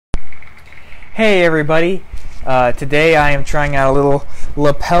Hey everybody, today I am trying out a little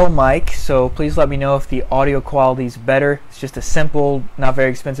lapel mic, so please let me know if the audio quality is better. It's just a simple, not very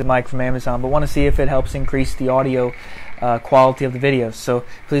expensive mic from Amazon, but want to see if it helps increase the audio quality of the videos. So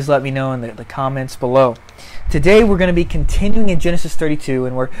please let me know in the comments below. Today we're going to be continuing in Genesis 32,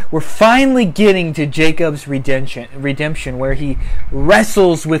 and we're finally getting to Jacob's redemption where he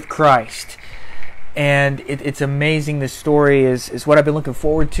wrestles with Christ. And it's amazing. This story is what I've been looking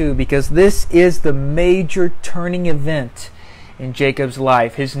forward to, because this is the major turning event in Jacob's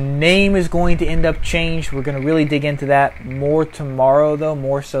life. His name is going to end up changed. We're going to really dig into that more tomorrow, though,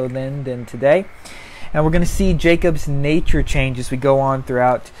 more so than today. And we're going to see Jacob's nature change as we go on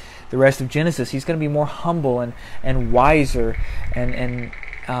throughout the rest of Genesis. He's going to be more humble and wiser and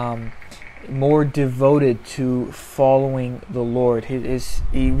more devoted to following the Lord.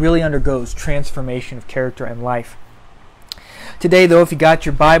 He really undergoes transformation of character and life. Today, though, if you got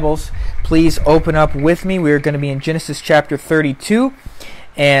your Bibles, please open up with me. We are going to be in Genesis chapter 32,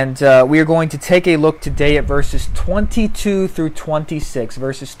 and we are going to take a look today at verses 22 through 26.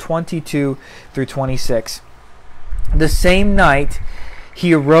 Verses 22 through 26. The same night,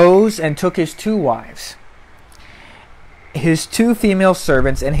 he arose and took his 2 wives, his 2 female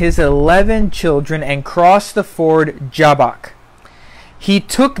servants, and his 11 children, and crossed the ford Jabbok. He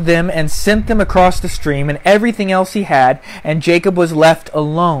took them and sent them across the stream, and everything else he had, and Jacob was left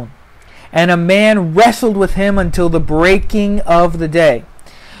alone. And a man wrestled with him until the breaking of the day.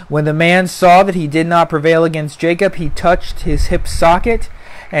 When the man saw that he did not prevail against Jacob, he touched his hip socket,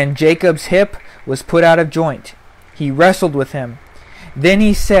 and Jacob's hip was put out of joint. He wrestled with him. Then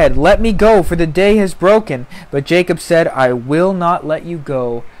he said, "Let me go, for the day has broken." But Jacob said, "I will not let you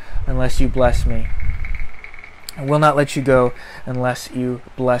go unless you bless me. I will not let you go unless you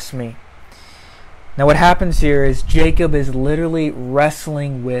bless me." Now what happens here is Jacob is literally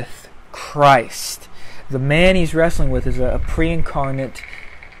wrestling with Christ. The man he's wrestling with is a pre-incarnate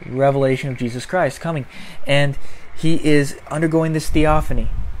revelation of Jesus Christ coming. And he is undergoing this theophany.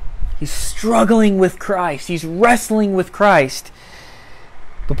 He's struggling with Christ. He's wrestling with Christ.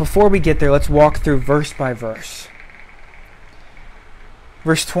 But before we get there, let's walk through verse by verse.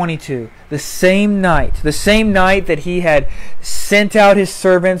 Verse 22, the same night that he had sent out his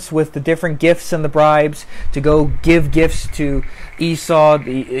servants with the different gifts and the bribes to go give gifts to Esau,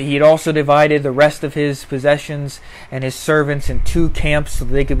 he had also divided the rest of his possessions and his servants in 2 camps so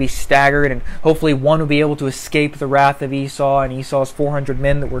that they could be staggered, and hopefully one would be able to escape the wrath of Esau and Esau's 400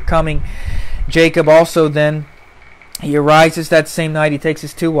 men that were coming. Jacob also then, he arises that same night. He takes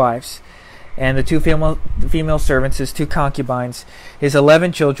his 2 wives and the 2 female servants, his 2 concubines, his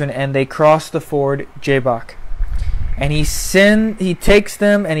 11 children, and they cross the ford Jabbok. And he takes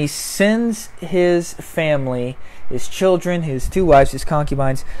them and he sends his family, his children, his 2 wives, his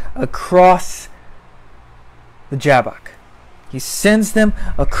concubines, across the Jabbok. He sends them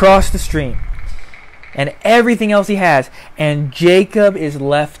across the stream and everything else he has, and Jacob is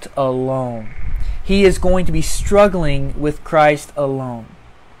left alone. He is going to be struggling with Christ alone.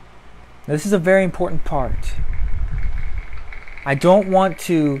 Now, this is a very important part. I don't want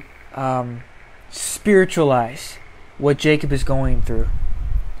to spiritualize what Jacob is going through.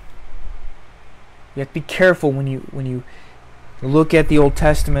 You have to be careful when you look at the Old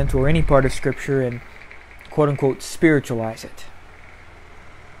Testament or any part of Scripture and quote-unquote spiritualize it.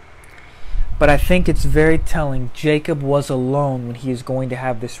 But I think it's very telling. Jacob was alone when he is going to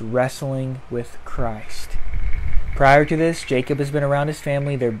have this wrestling with Christ. Prior to this, Jacob has been around his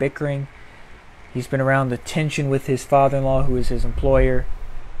family. They're bickering. He's been around the tension with his father-in-law, who is his employer.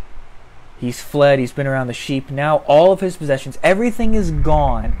 He's fled. He's been around the sheep. Now all of his possessions, everything is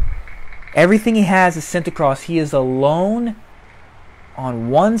gone. Everything he has is sent across. He is alone on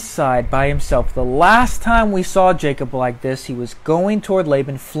one side by himself. The last time we saw Jacob like this, he was going toward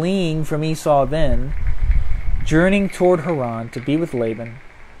Laban, fleeing from Esau then, journeying toward Haran to be with Laban.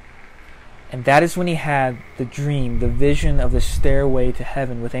 And that is when he had the dream, the vision of the stairway to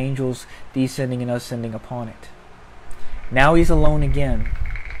heaven with angels descending and ascending upon it. Now he's alone again,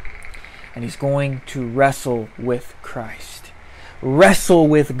 and he's going to wrestle with Christ. Wrestle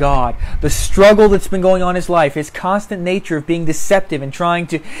with God. The struggle that's been going on in his life, his constant nature of being deceptive and trying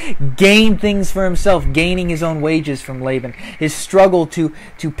to gain things for himself, gaining his own wages from Laban, his struggle to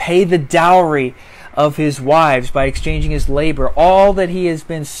pay the dowry of his wives by exchanging his labor, all that he has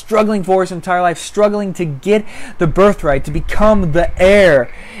been struggling for his entire life, struggling to get the birthright, to become the heir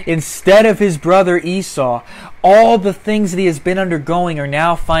instead of his brother Esau. All the things that he has been undergoing are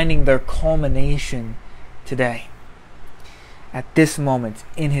now finding their culmination today, at this moment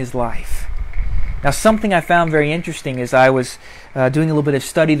in his life. Now, something I found very interesting as I was doing a little bit of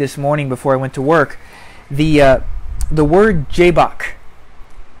study this morning before I went to work. The word Jabbok,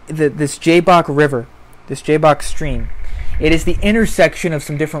 this Jabbok River, this Jabbok stream, it is the intersection of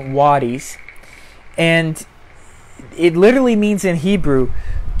some different wadis, and it literally means in Hebrew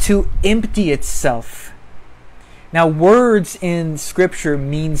to empty itself. Now, words in Scripture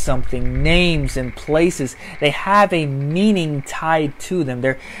mean something. Names and places, they have a meaning tied to them.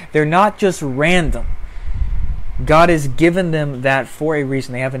 They're not just random. God has given them that for a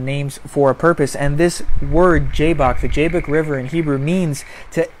reason. They have a name for a purpose. And this word, Jabbok, the Jabbok River in Hebrew, means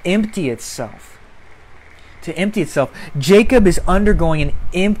to empty itself. To empty itself. Jacob is undergoing an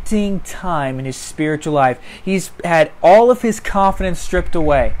emptying time in his spiritual life. He's had all of his confidence stripped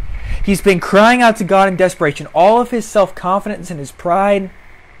away. He's been crying out to God in desperation. All of his self-confidence and his pride,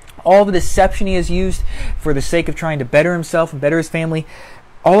 all the deception he has used for the sake of trying to better himself and better his family,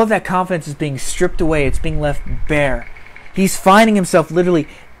 all of that confidence is being stripped away. It's being left bare. He's finding himself literally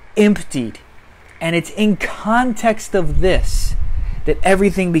emptied. And it's in context of this that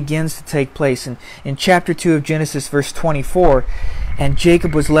everything begins to take place. In chapter 2 of Genesis, verse 24, and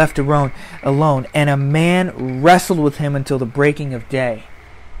Jacob was left alone, and a man wrestled with him until the breaking of day.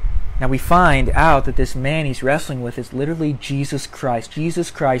 Now we find out that this man he's wrestling with is literally Jesus Christ.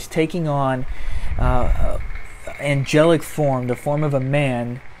 Jesus Christ taking on angelic form, the form of a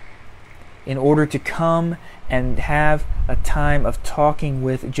man, in order to come and have a time of talking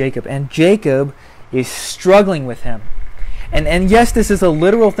with Jacob. And Jacob is struggling with him. And yes, this is a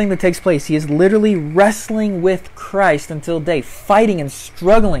literal thing that takes place. He is literally wrestling with Christ until day, fighting and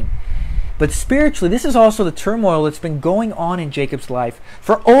struggling. But spiritually, this is also the turmoil that's been going on in Jacob's life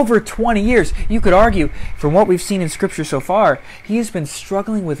for over 20 years. You could argue, from what we've seen in Scripture so far, he has been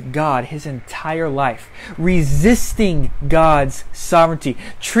struggling with God his entire life, resisting God's sovereignty,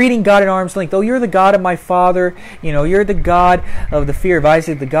 treating God at arm's length. Oh, you're the God of my father. You're the God of the fear of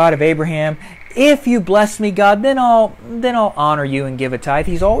Isaac, the God of Abraham. If you bless me, God, then I'll honor you and give a tithe.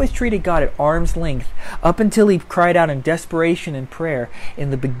 He's always treated God at arm's length up until he cried out in desperation and prayer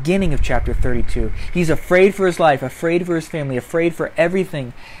in the beginning of chapter 32. He's afraid for his life, afraid for his family, afraid for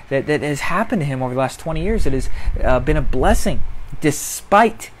everything that has happened to him over the last 20 years. It has been a blessing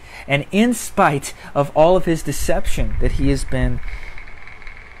despite and in spite of all of his deception that he has been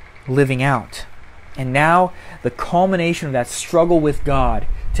living out. And now the culmination of that struggle with God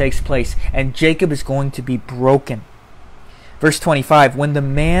takes place, and Jacob is going to be broken. Verse 25, when the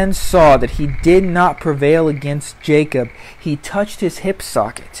man saw that he did not prevail against Jacob, he touched his hip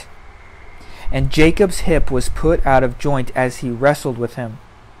socket, and Jacob's hip was put out of joint as he wrestled with him.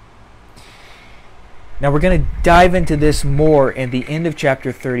 Now we're going to dive into this more in the end of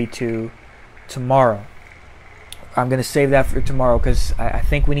chapter 32 tomorrow. I'm going to save that for tomorrow because I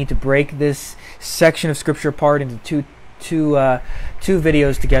think we need to break this section of Scripture apart into two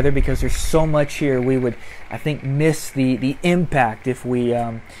videos together, because there's so much here we would, I think, miss the impact if we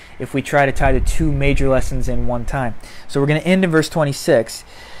try to tie the two major lessons in one time. So we're going to end in verse 26.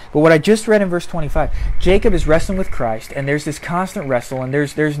 But what I just read in verse 25, Jacob is wrestling with Christ, and there's this constant wrestle, and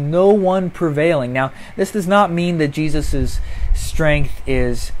there's no one prevailing. Now, this does not mean that Jesus' strength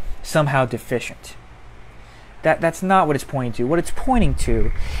is somehow deficient. That's not what it's pointing to. What it's pointing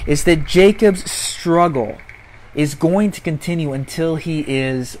to is that Jacob's struggle is going to continue until he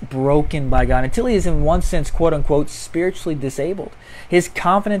is broken by God, until he is, in one sense, quote-unquote, spiritually disabled. His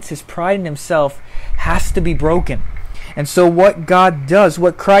confidence, his pride in himself has to be broken. And so what God does,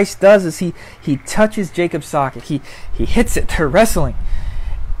 what Christ does, is he touches Jacob's socket. He hits it. They're wrestling.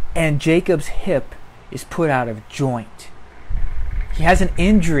 And Jacob's hip is put out of joint. He has an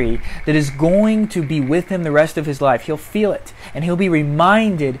injury that is going to be with him the rest of his life. He'll feel it, and he'll be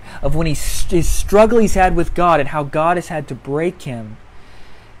reminded of when his struggle he's had with God and how God has had to break him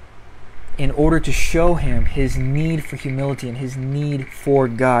in order to show him his need for humility and his need for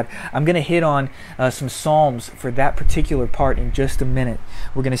God. I'm going to hit on some Psalms for that particular part in just a minute.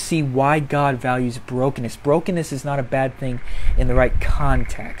 We're going to see why God values brokenness. Brokenness is not a bad thing in the right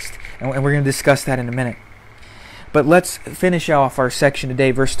context, and we're going to discuss that in a minute. But let's finish off our section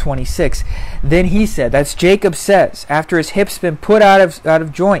today, verse 26. Then he said, that's Jacob says, after his hip's been put out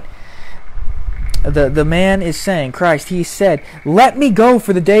of joint, the man is saying, Christ, he said, let me go,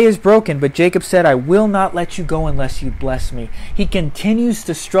 for the day is broken. But Jacob said, I will not let you go unless you bless me. He continues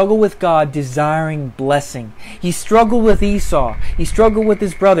to struggle with God, desiring blessing. He struggled with Esau. He struggled with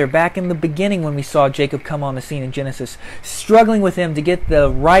his brother back in the beginning when we saw Jacob come on the scene in Genesis, struggling with him to get the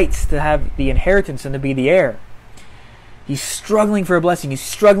rights to have the inheritance and to be the heir. He's struggling for a blessing. He's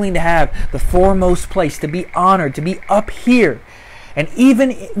struggling to have the foremost place, to be honored, to be up here. And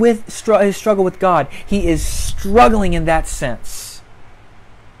even with his struggle with God, he is struggling in that sense.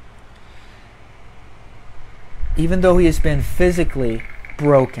 Even though he has been physically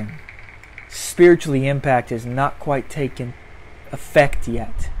broken, spiritually impact has not quite taken effect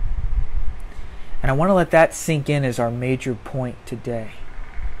yet. And I want to let that sink in as our major point today.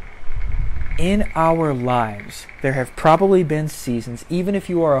 In our lives, there have probably been seasons, even if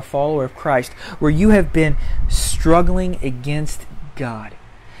you are a follower of Christ, where you have been struggling against God.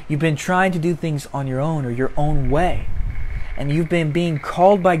 You've been trying to do things on your own or your own way. And you've been being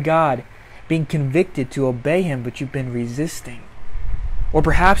called by God, being convicted to obey Him, but you've been resisting. Or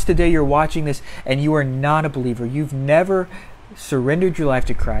perhaps today you're watching this and you are not a believer. You've never surrendered your life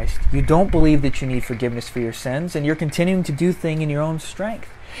to Christ. You don't believe that you need forgiveness for your sins, and you're continuing to do things in your own strength.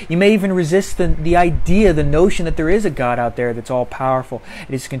 You may even resist the idea, the notion that there is a God out there that's all powerful,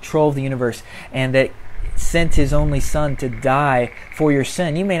 that is in control of the universe, and that sent His only Son to die for your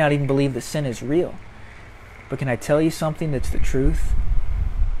sin. You may not even believe that sin is real. But can I tell you something that's the truth?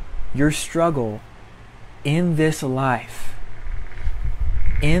 Your struggle in this life,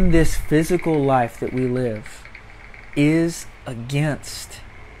 in this physical life that we live, is against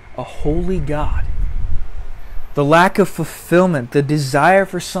a holy God. The lack of fulfillment, the desire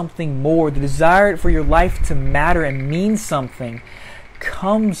for something more, the desire for your life to matter and mean something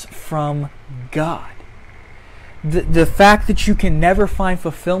comes from God. The fact that you can never find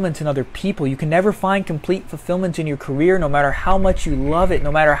fulfillment in other people, you can never find complete fulfillment in your career, no matter how much you love it,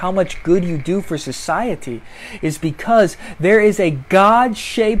 no matter how much good you do for society, is because there is a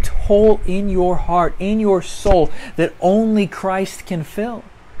God-shaped hole in your heart, in your soul, that only Christ can fill.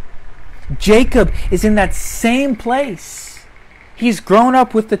 Jacob is in that same place. He's grown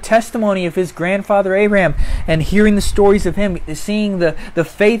up with the testimony of his grandfather Abraham and hearing the stories of him, seeing the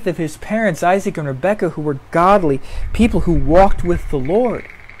faith of his parents Isaac and Rebekah, who were godly people who walked with the Lord.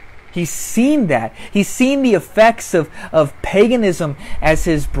 He's seen that. He's seen the effects of paganism as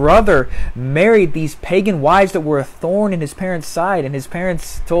his brother married these pagan wives that were a thorn in his parents' side. And his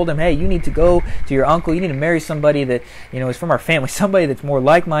parents told him, hey, you need to go to your uncle. You need to marry somebody that, is from our family, somebody that's more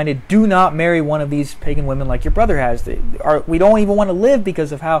like-minded. Do not marry one of these pagan women like your brother has. We don't even want to live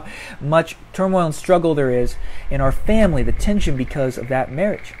because of how much turmoil and struggle there is in our family, the tension because of that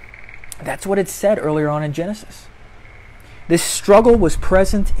marriage. That's what it said earlier on in Genesis. This struggle was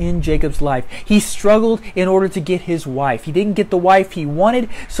present in Jacob's life. He struggled in order to get his wife. He didn't get the wife he wanted,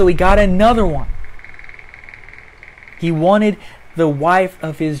 so he got another one. He wanted the wife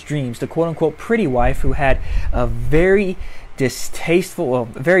of his dreams, the quote-unquote pretty wife who had a very distasteful,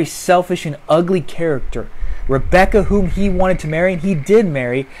 very selfish and ugly character. Rebekah, whom he wanted to marry, and he did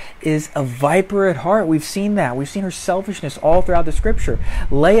marry, is a viper at heart. We've seen that. We've seen her selfishness all throughout the Scripture.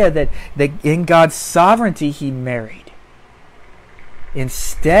 Leah, that in God's sovereignty he married.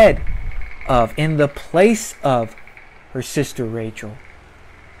 Instead of, in the place of her sister Rachel.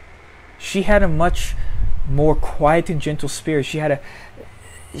 She had a much more quiet and gentle spirit. She had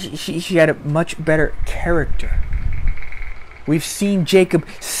a much better character. We've seen Jacob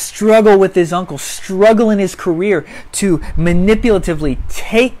struggle with his uncle, struggle in his career to manipulatively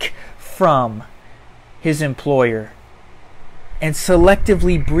take from his employer and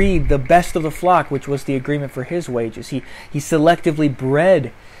selectively breed the best of the flock, which was the agreement for his wages. He selectively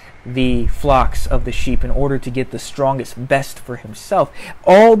bred the flocks of the sheep in order to get the strongest, best for himself.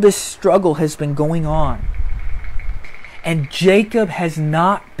 All this struggle has been going on. And Jacob has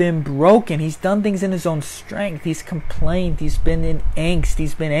not been broken. He's done things in his own strength. He's complained. He's been in angst.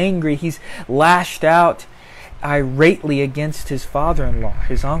 He's been angry. He's lashed out irately against his father-in-law,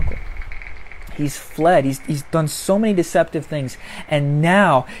 his uncle. He's fled. He's done so many deceptive things. And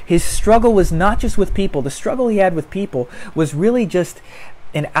now his struggle was not just with people. The struggle he had with people was really just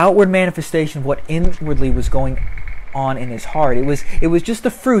an outward manifestation of what inwardly was going on in his heart. It was just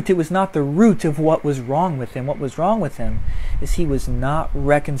the fruit. It was not the root of what was wrong with him. What was wrong with him is he was not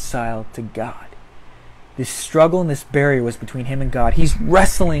reconciled to God. This struggle and this barrier was between him and God. He's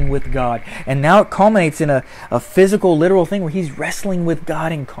wrestling with God. And now it culminates in a physical, literal thing where he's wrestling with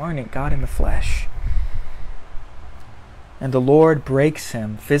God incarnate, God in the flesh. And the Lord breaks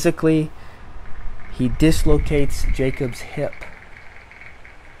him physically. He dislocates Jacob's hip.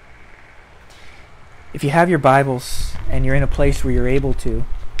 If you have your Bibles and you're in a place where you're able to,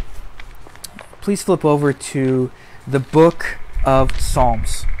 please flip over to the book of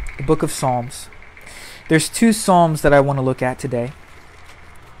Psalms. The book of Psalms. There's two Psalms that I want to look at today.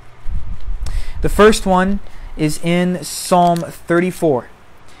 The first one is in Psalm 34.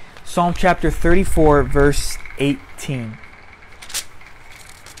 Psalm chapter 34, verse 18.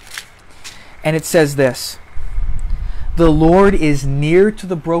 And it says this: The Lord is near to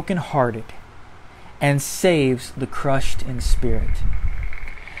the brokenhearted and saves the crushed in spirit.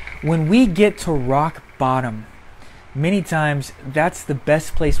 When we get to rock bottom, many times that's the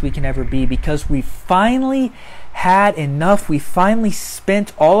best place we can ever be, because we finally had enough. We finally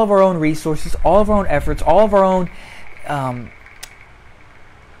spent all of our own resources, all of our own efforts, all of our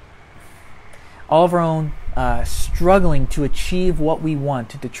own struggling to achieve what we want,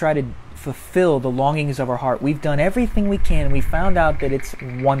 to try to fulfill the longings of our heart. We've done everything we can, and we found out that it's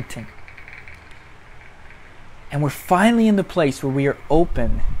wanting. And we're finally in the place where we are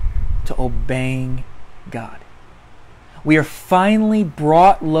open to obeying God. We are finally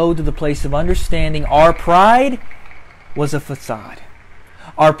brought low to the place of understanding our pride was a facade.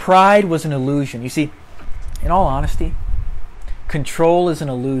 Our pride was an illusion. You see, in all honesty, control is an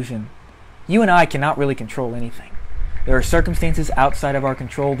illusion. You and I cannot really control anything. There are circumstances outside of our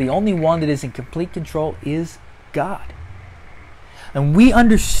control. The only one that is in complete control is God. And we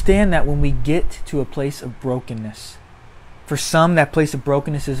understand that when we get to a place of brokenness. For some, that place of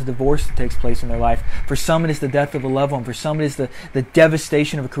brokenness is a divorce that takes place in their life. For some, it is the death of a loved one. For some, it is the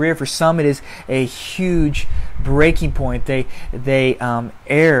devastation of a career. For some, it is a huge breaking point. They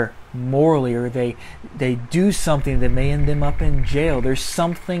err morally, or they do something that may end them up in jail. There's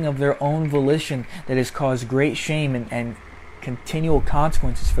something of their own volition that has caused great shame and continual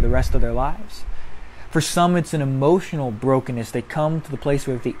consequences for the rest of their lives. For some, it's an emotional brokenness. They come to the place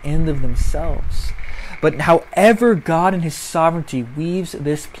where at the end of themselves. But however God in His sovereignty weaves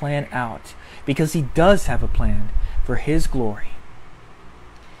this plan out, because He does have a plan for His glory,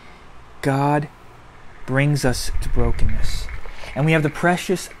 God brings us to brokenness. And we have the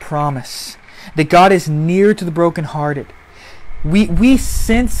precious promise that God is near to the brokenhearted. We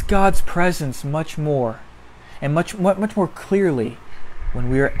sense God's presence much more and much more clearly when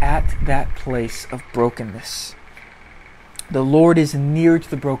we are at that place of brokenness. The Lord is near to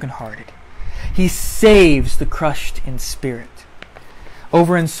the brokenhearted. He saves the crushed in spirit.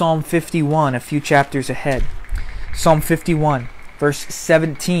 Over in Psalm 51, a few chapters ahead, Psalm 51, verse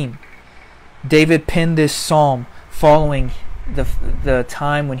 17, David penned this psalm following the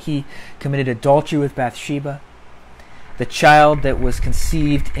time when he committed adultery with Bathsheba. The child that was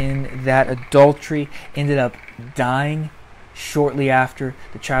conceived in that adultery ended up dying shortly after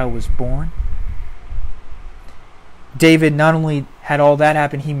the child was born. David not only had all that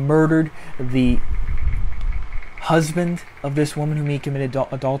happen, he murdered the husband of this woman whom he committed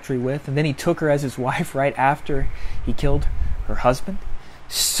adultery with, and then he took her as his wife right after he killed her husband.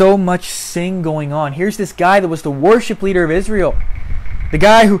 So much sin going on. Here's this guy that was the worship leader of Israel, the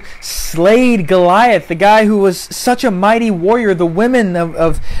guy who slayed Goliath, the guy who was such a mighty warrior. The women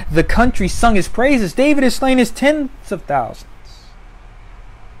of the country sung his praises. David has slain his tens of thousands.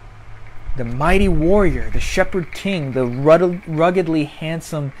 The mighty warrior, the shepherd king, the ruggedly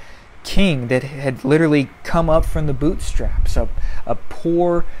handsome king that had literally come up from the bootstraps, a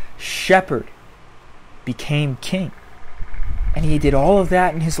poor shepherd, became king. And he did all of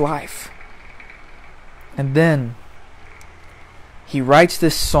that in his life. And then he writes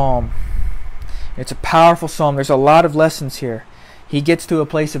this psalm. It's a powerful psalm. There's a lot of lessons here. He gets to a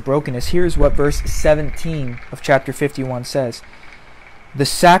place of brokenness. Here's what verse 17 of chapter 51 says. The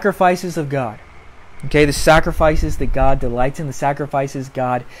sacrifices of God. Okay, the sacrifices that God delights in, the sacrifices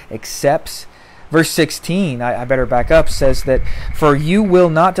God accepts. Verse 16, I better back up, says that, for you will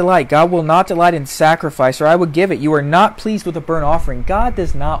not delight, God will not delight in sacrifice, or I would give it. You are not pleased with a burnt offering. God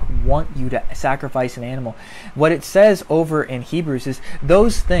does not want you to sacrifice an animal. What it says over in Hebrews is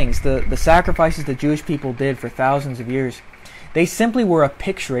those things, the sacrifices the Jewish people did for thousands of years, they simply were a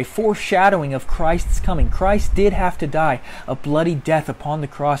picture, a foreshadowing of Christ's coming. Christ did have to die a bloody death upon the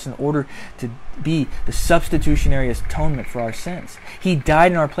cross in order to be the substitutionary atonement for our sins. He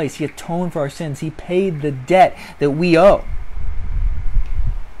died in our place. He atoned for our sins. He paid the debt that we owe.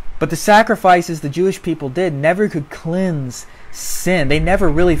 But the sacrifices the Jewish people did never could cleanse sin. They never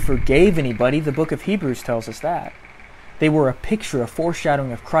really forgave anybody. The book of Hebrews tells us that. They were a picture, a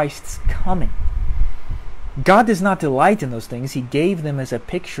foreshadowing of Christ's coming. God does not delight in those things. He gave them as a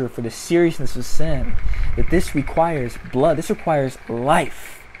picture for the seriousness of sin. That this requires blood. This requires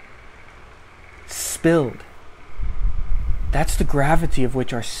life spilled. That's the gravity of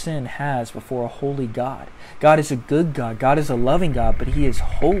which our sin has before a holy God. God is a good God. God is a loving God, but He is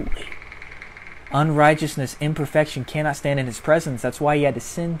holy. Unrighteousness, imperfection cannot stand in His presence. That's why He had to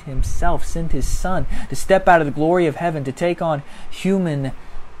send Himself, send His Son, to step out of the glory of heaven, to take on human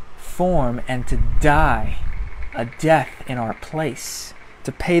form and to die a death in our place,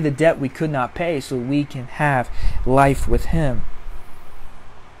 to pay the debt we could not pay so we can have life with Him.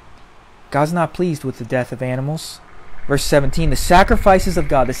 God's not pleased with the death of animals. Verse 17, the sacrifices of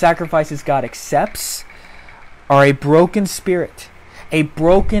God, the sacrifices God accepts, are a broken spirit, a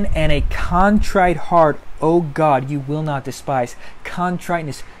broken and a contrite heart, O God, you will not despise.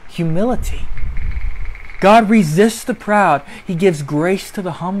 Contriteness, humility. God resists the proud. He gives grace to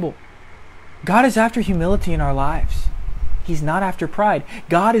the humble. God is after humility in our lives. He's not after pride.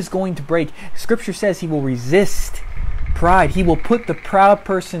 God is going to break. Scripture says He will resist pride. He will put the proud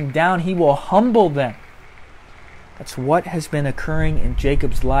person down. He will humble them. That's what has been occurring in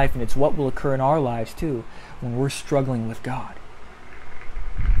Jacob's life, and it's what will occur in our lives too when we're struggling with God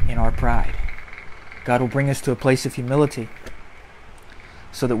in our pride. God will bring us to a place of humility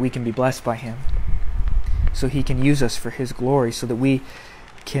so that we can be blessed by Him, so He can use us for His glory, so that we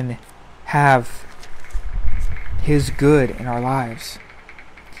can have His good in our lives.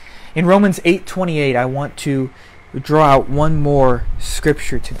 In Romans 8:28, I want to draw out one more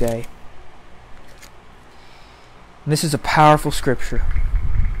scripture today. And this is a powerful scripture.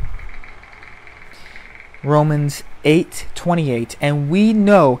 Romans 8:28, and we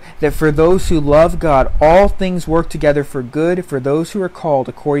know that for those who love God, all things work together for good for those who are called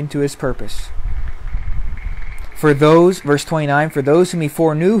according to His purpose. For those, verse 29, for those whom He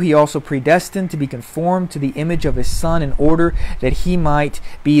foreknew, He also predestined to be conformed to the image of His Son, in order that He might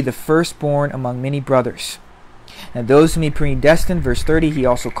be the firstborn among many brothers. And those whom He predestined, verse 30, He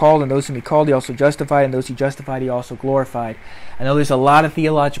also called, and those whom He called, He also justified, and those He justified, He also glorified. I know there's a lot of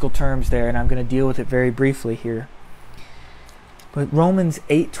theological terms there, and I'm going to deal with it very briefly here. But Romans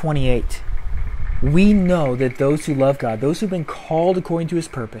 8:28, we know that those who love God, those who have been called according to His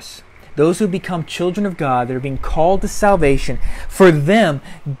purpose, those who become children of God, that are being called to salvation, for them,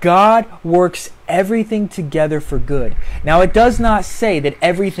 God works everything together for good. Now, it does not say that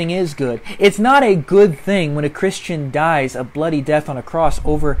everything is good. It's not a good thing when a Christian dies a bloody death on a cross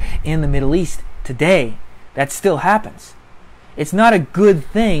over in the Middle East today. That still happens. It's not a good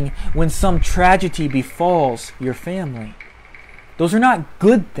thing when some tragedy befalls your family. Those are not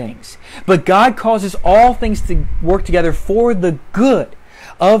good things. But God causes all things to work together for the good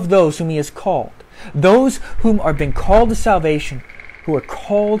of those whom He has called. Those whom are been called to salvation, who are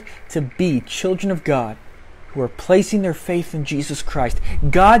called to be children of God, who are placing their faith in Jesus Christ.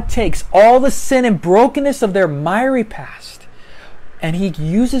 God takes all the sin and brokenness of their miry past, and He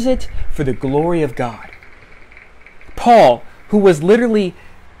uses it for the glory of God. Paul, who was literally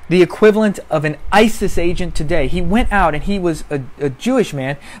the equivalent of an ISIS agent today, he went out, and he was a Jewish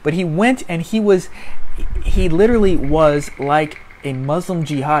man, but he went and he literally was like a Muslim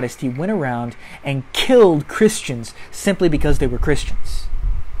jihadist. He went around and killed Christians simply because they were Christians.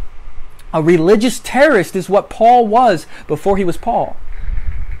 A religious terrorist is what Paul was before he was Paul,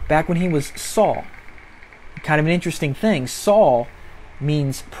 back when he was Saul. Kind of an interesting thing. Saul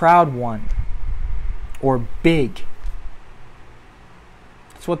means proud one or big.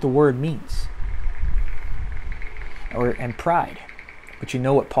 That's what the word means. And pride. But you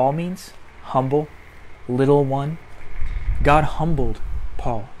know what Paul means? Humble, little one. God humbled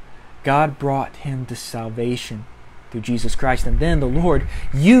Paul. God brought him to salvation through Jesus Christ. And then the Lord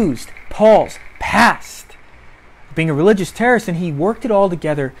used Paul's past, being a religious terrorist, and He worked it all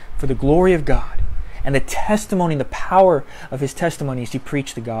together for the glory of God and the testimony and the power of his testimony as he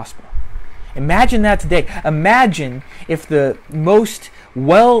preached the gospel. Imagine that today. Imagine if the most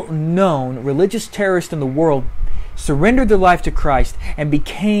well-known religious terrorist in the world surrendered their life to Christ and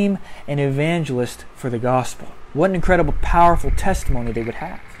became an evangelist for the gospel. What an incredible, powerful testimony they would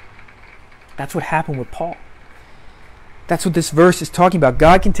have. That's what happened with Paul. That's what this verse is talking about.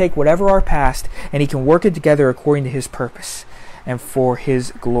 God can take whatever our past and He can work it together according to His purpose and for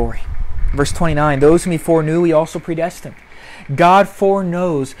His glory. Verse 29, those whom He foreknew, He also predestined. God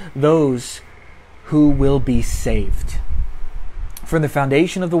foreknows those who will be saved. From the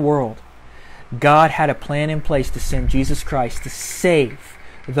foundation of the world, God had a plan in place to send Jesus Christ to save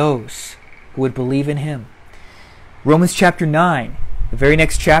those who would believe in Him. Romans chapter 9, the very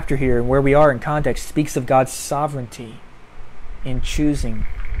next chapter here, and where we are in context, speaks of God's sovereignty in choosing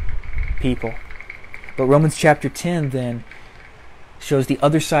people. But Romans chapter 10 then shows the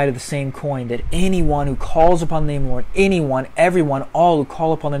other side of the same coin, that anyone who calls upon the name of the Lord, anyone, everyone, all who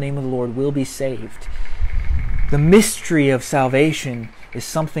call upon the name of the Lord will be saved. The mystery of salvation is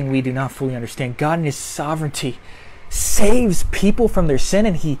something we do not fully understand. God in His sovereignty saves people from their sin,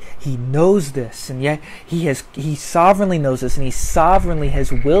 and He knows this, and yet He sovereignly knows this, and He sovereignly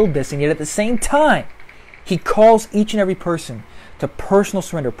has willed this, and yet at the same time He calls each and every person to personal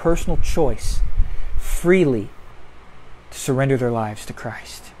surrender, personal choice, freely to surrender their lives to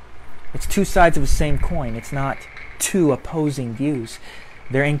Christ. It's two sides of the same coin. It's not two opposing views.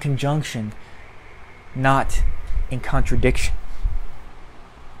 They're in conjunction, not in contradiction.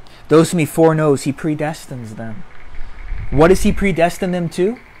 Those whom he foreknows, he predestines them. What does he predestine them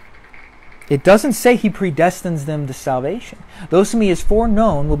to? It doesn't say he predestines them to salvation. Those whom he has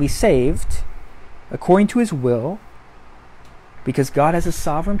foreknown will be saved according to his will, because God has a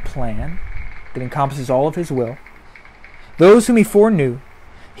sovereign plan that encompasses all of his will. Those whom he foreknew,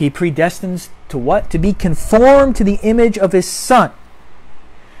 he predestines to what? To be conformed to the image of his Son.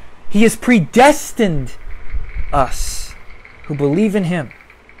 He has predestined us who believe in him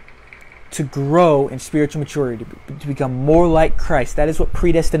to grow in spiritual maturity, to become more like Christ. That is what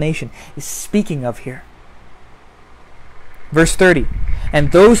predestination is speaking of here. Verse 30,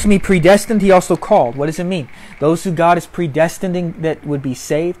 and those whom he predestined, he also called. What does it mean? Those who God is predestining that would be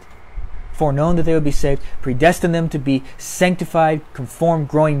saved, foreknown that they would be saved, predestined them to be sanctified, conformed,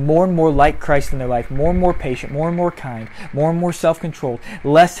 growing more and more like Christ in their life, more and more patient, more and more kind, more and more self-controlled,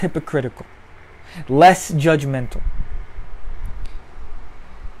 less hypocritical, less judgmental.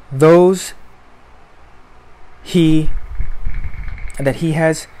 Those that he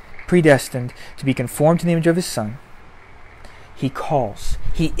has predestined to be conformed to the image of his Son, he calls.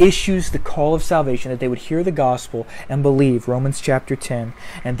 He issues the call of salvation that they would hear the gospel and believe, Romans chapter 10.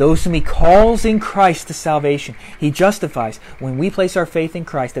 And those whom he calls in Christ to salvation, he justifies. When we place our faith in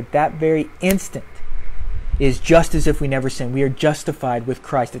Christ, at that very instant, is just as if we never sinned. We are justified with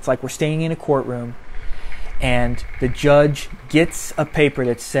Christ. It's like we're staying in a courtroom and the judge gets a paper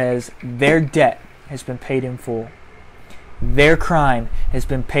that says their debt has been paid in full. Their crime has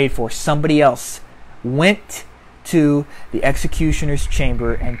been paid for. Somebody else went to the executioner's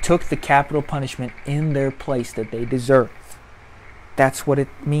chamber and took the capital punishment in their place that they deserve. That's what it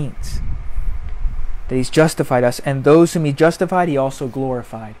means. That he's justified us, and those whom he justified, he also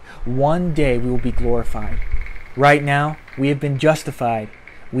glorified. One day we will be glorified. Right now, we have been justified.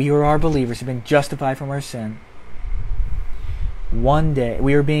 We who are believers have been justified from our sin. One day,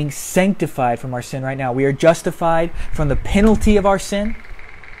 we are being sanctified from our sin right now. We are justified from the penalty of our sin.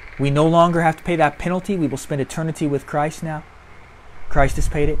 We no longer have to pay that penalty. We will spend eternity with Christ now. Christ has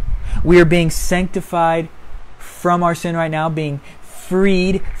paid it. We are being sanctified from our sin right now, being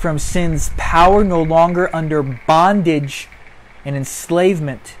freed from sin's power, no longer under bondage and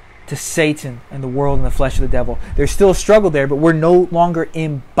enslavement to Satan and the world and the flesh of the devil. There's still a struggle there, but we're no longer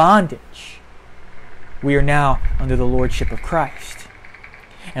in bondage. We are now under the lordship of Christ.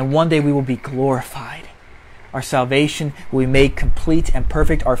 And one day we will be glorified. Our salvation will be made complete and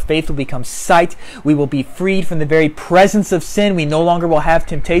perfect. Our faith will become sight. We will be freed from the very presence of sin. We no longer will have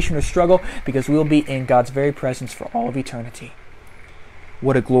temptation or struggle because we will be in God's very presence for all of eternity.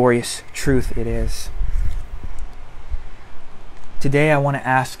 What a glorious truth it is. Today I want to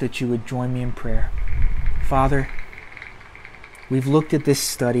ask that you would join me in prayer. Father, we've looked at this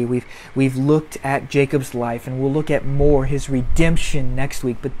study. We've looked at Jacob's life, and we'll look at more, his redemption next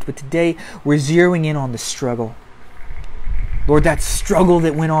week. But today we're zeroing in on the struggle. Lord, that struggle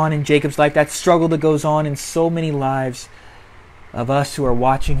that went on in Jacob's life, that struggle that goes on in so many lives of us who are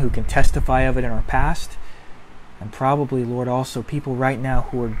watching, who can testify of it in our past. And probably, Lord, also people right now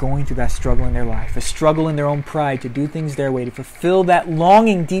who are going through that struggle in their life, a struggle in their own pride to do things their way, to fulfill that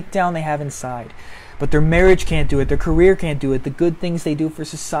longing deep down they have inside. But their marriage can't do it, their career can't do it, the good things they do for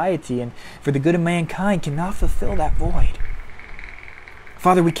society and for the good of mankind cannot fulfill that void.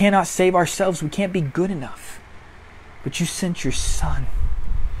 Father, we cannot save ourselves, we can't be good enough. But you sent your Son.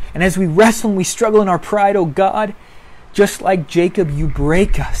 And as we wrestle and we struggle in our pride, oh God, just like Jacob, you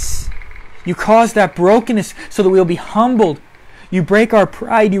break us. You cause that brokenness so that we will be humbled. You break our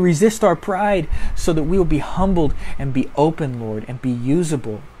pride, you resist our pride so that we will be humbled and be open, Lord, and be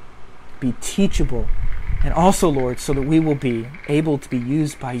usable, be teachable, and also, Lord, so that we will be able to be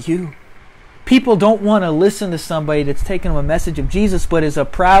used by you. People don't want to listen to somebody that's taking them a message of Jesus but is a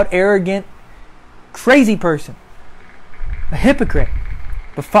proud, arrogant, crazy person, a hypocrite.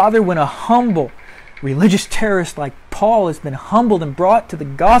 But Father, when a humble, religious terrorist like Paul has been humbled and brought to the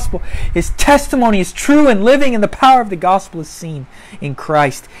gospel, his testimony is true and living, and the power of the gospel is seen in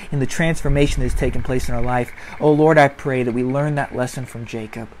Christ, in the transformation that has taken place in our life. Oh Lord, I pray that we learn that lesson from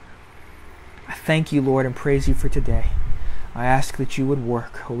Jacob. I thank you, Lord, and praise you for today. I ask that you would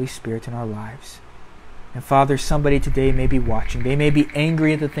work, Holy Spirit, in our lives. And Father, somebody today may be watching. They may be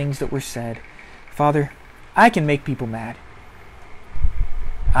angry at the things that were said. Father, I can make people mad.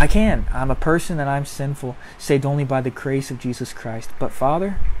 I can. I'm a person and I'm sinful, saved only by the grace of Jesus Christ. But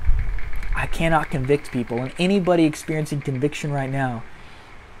Father, I cannot convict people. And anybody experiencing conviction right now,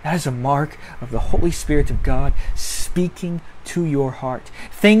 that is a mark of the Holy Spirit of God speaking to your heart.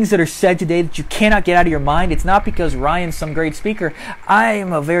 Things that are said today that you cannot get out of your mind, it's not because Ryan's some great speaker. I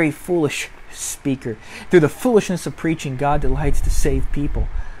am a very foolish speaker. Through the foolishness of preaching, God delights to save people.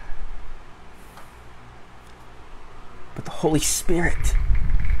 But the Holy Spirit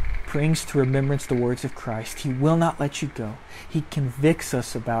brings to remembrance the words of Christ. He will not let you go. He convicts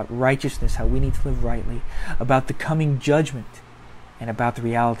us about righteousness, how we need to live rightly, about the coming judgment, and about the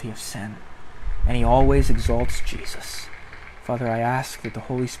reality of sin. And He always exalts Jesus. Father, I ask that the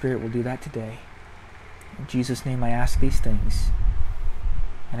Holy Spirit will do that today. In Jesus' name I ask these things,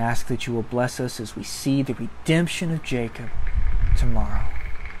 and ask that you will bless us as we see the redemption of Jacob tomorrow.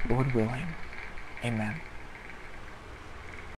 Lord willing. Amen.